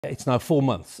It's now 4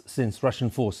 months since Russian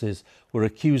forces were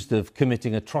accused of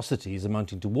committing atrocities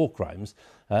amounting to war crimes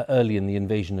early in the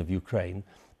invasion of Ukraine.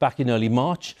 Back in early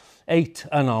March, 8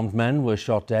 unarmed men were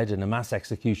shot dead in a mass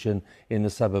execution in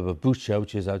the suburb of Bucha,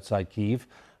 which is outside Kyiv,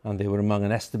 and they were among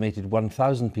an estimated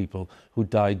 1,000 people who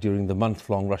died during the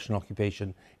month-long Russian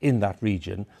occupation in that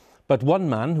region. But one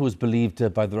man, who was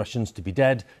believed by the Russians to be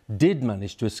dead, did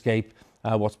manage to escape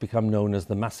what's become known as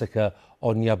the massacre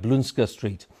on Yablunska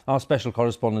Street. Our special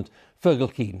correspondent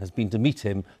Fergal Keane has been to meet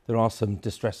him. There are some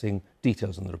distressing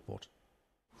details in the report.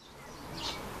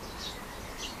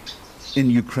 In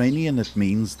Ukrainian, it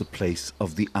means the place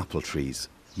of the apple trees,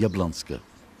 Yablunska.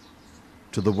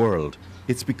 To the world,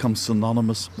 it's become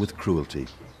synonymous with cruelty.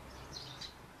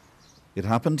 It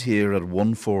happened here at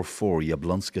 144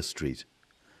 Yablunska Street,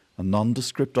 a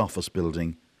nondescript office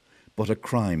building, but a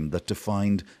crime that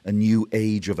defined a new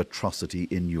age of atrocity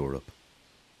in Europe.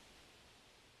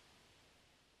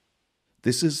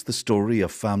 This is the story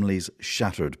of families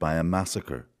shattered by a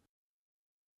massacre,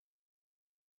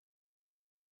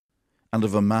 and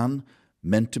of a man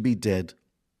meant to be dead,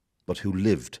 but who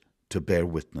lived to bear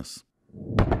witness.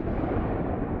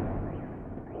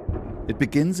 It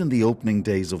begins in the opening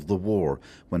days of the war,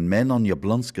 when men on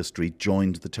Yablunska Street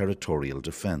joined the territorial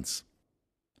defence.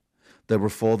 There were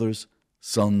fathers,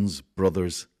 sons,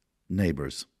 brothers,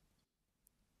 neighbours.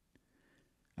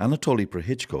 Anatoly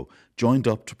Prohichko joined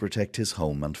up to protect his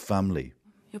home and family.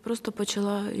 I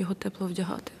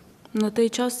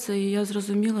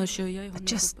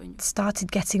just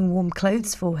started getting warm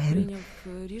clothes for him.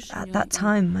 At that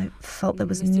time, I felt there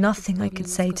was nothing I could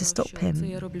say to stop him.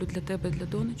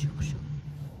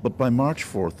 But by March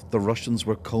 4th, the Russians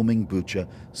were combing Bucha,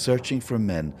 searching for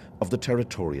men of the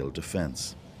territorial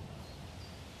defence.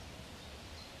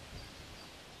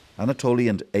 Anatoly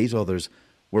and 8 others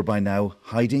were by now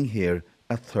hiding here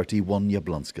at 31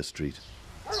 Yablunska Street.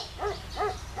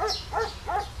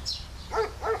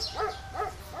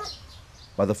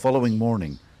 By the following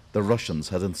morning, the Russians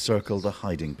had encircled the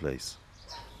hiding place.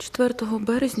 On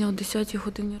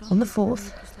the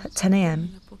 4th, at 10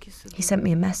 a.m, he sent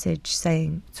me a message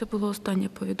saying,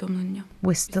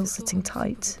 "We're still sitting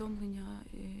tight."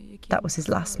 That was his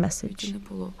last message.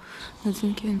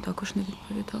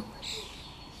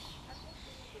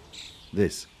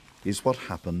 This is what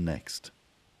happened next.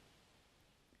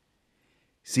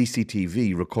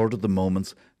 CCTV recorded the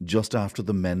moments just after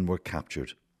the men were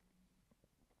captured.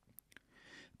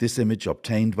 This image,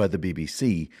 obtained by the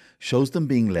BBC, shows them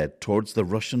being led towards the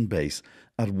Russian base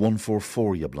at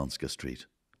 144 Yablunska Street.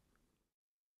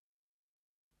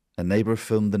 A neighbour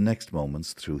filmed the next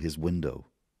moments through his window.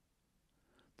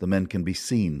 The men can be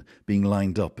seen being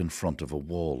lined up in front of a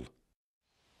wall.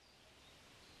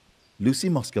 Lucy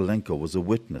Moskalenko was a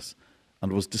witness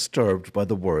and was disturbed by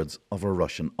the words of a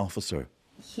Russian officer.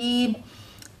 He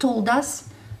told us,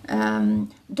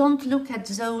 don't look at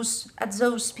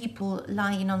those people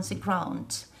lying on the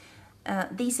ground.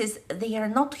 They are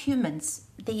not humans.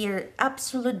 They are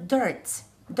absolute dirt.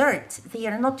 They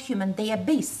are not human. They are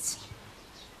beasts.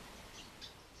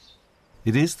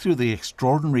 It is through the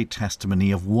extraordinary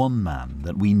testimony of one man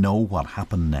that we know what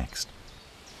happened next.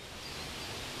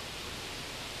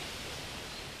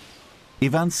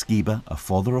 Ivan Skyba, a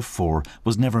father of 4,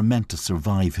 was never meant to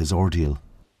survive his ordeal.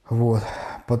 The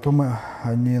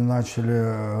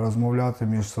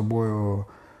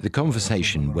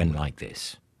conversation went like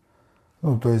this.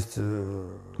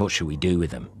 What should we do with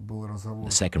them?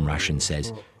 The second Russian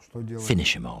says,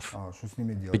 finish them off.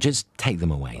 But just take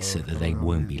them away so that they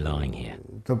won't be lying here.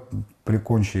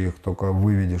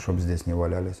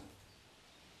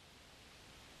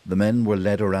 The men were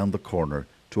led around the corner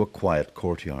to a quiet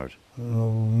courtyard.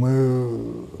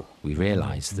 We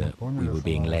realized that we were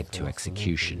being led to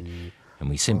execution, and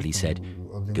we simply said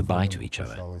goodbye to each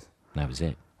other. That was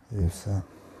it.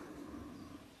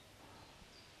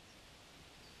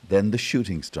 Then the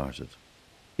shooting started.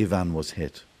 Ivan was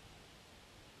hit.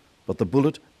 But the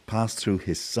bullet passed through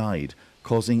his side,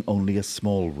 causing only a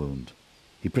small wound.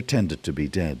 He pretended to be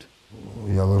dead.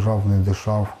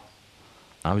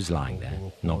 I was lying there,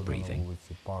 not breathing.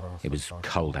 It was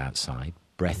cold outside.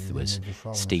 Breath was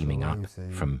steaming up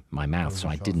from my mouth, so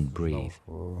I didn't breathe.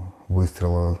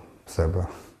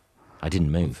 I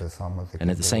didn't move.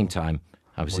 And at the same time,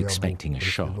 I was expecting a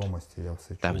shot.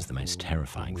 That was the most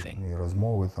terrifying thing.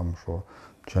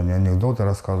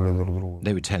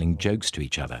 They were telling jokes to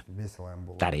each other.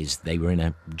 That is, they were in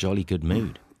a jolly good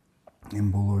mood.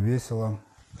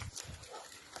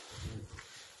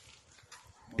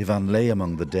 Ivan lay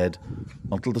among the dead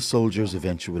until the soldiers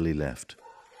eventually left.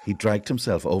 He dragged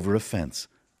himself over a fence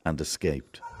and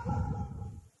escaped.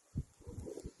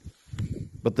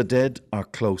 But the dead are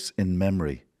close in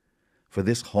memory for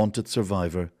this haunted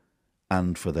survivor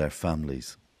and for their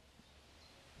families.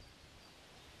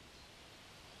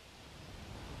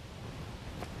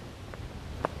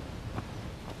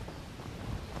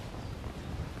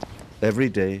 Every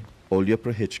day, Olya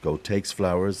Prohichko takes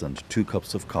flowers and 2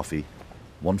 cups of coffee,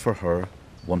 one for her,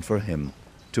 one for him,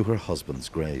 to her husband's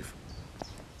grave.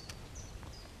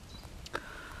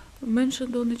 Менша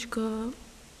донечка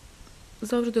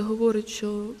завжди говорить,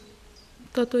 що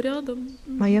тато рядом.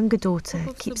 My younger daughter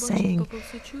keeps saying,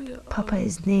 Papa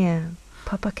is near,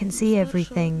 Papa can see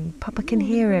everything, Papa can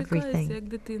hear everything.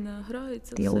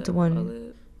 The older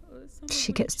one,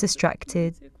 she gets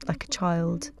distracted, like a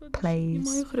child,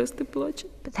 plays.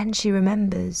 But then she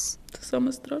remembers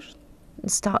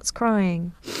and starts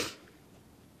crying.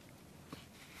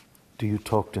 Do you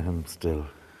talk to him still,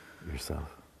 yourself?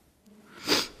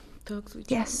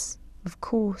 Yes, of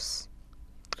course.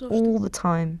 All the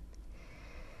time.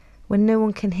 When no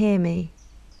one can hear me,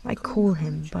 I call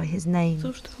him by his name.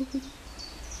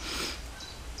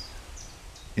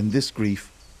 In this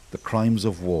grief, the crimes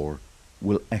of war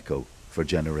will echo for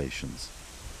generations.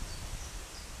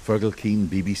 Fergal Keane,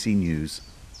 BBC News,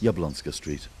 Jablonska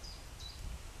Street.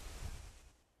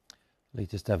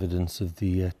 Latest evidence of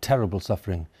the terrible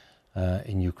suffering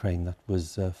in Ukraine. That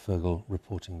was Fergal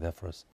reporting there for us.